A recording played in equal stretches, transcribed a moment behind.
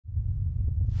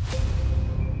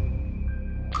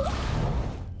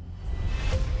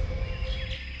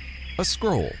a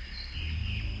scroll,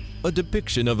 a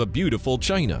depiction of a beautiful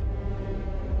China,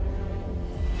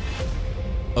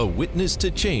 a witness to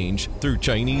change through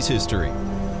Chinese history.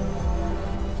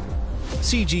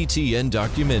 CGTN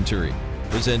documentary,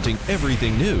 presenting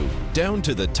everything new down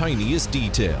to the tiniest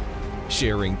detail,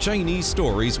 sharing Chinese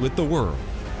stories with the world.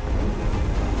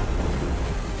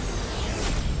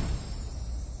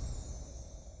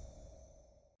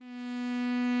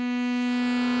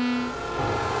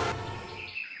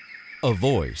 A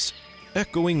voice,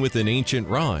 echoing with an ancient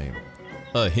rhyme,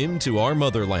 a hymn to our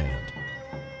motherland.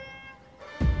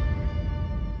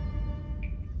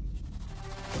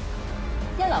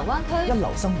 一流灣區，一流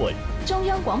生活。中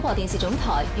央廣播電視總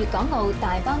台粵港澳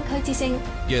大灣區之聲。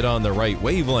Get on the right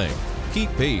wavelength, keep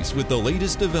pace with the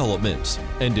latest developments,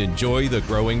 and enjoy the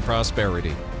growing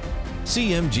prosperity.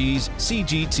 CMG's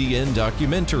CGTN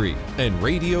documentary and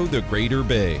Radio the Greater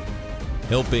Bay.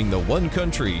 Helping the one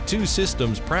country, two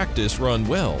systems practice run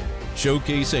well,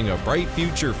 showcasing a bright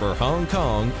future for Hong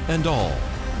Kong and all.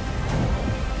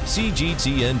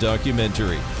 CGTN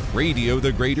documentary, Radio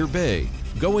the Greater Bay,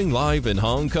 going live in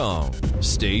Hong Kong.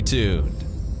 Stay tuned.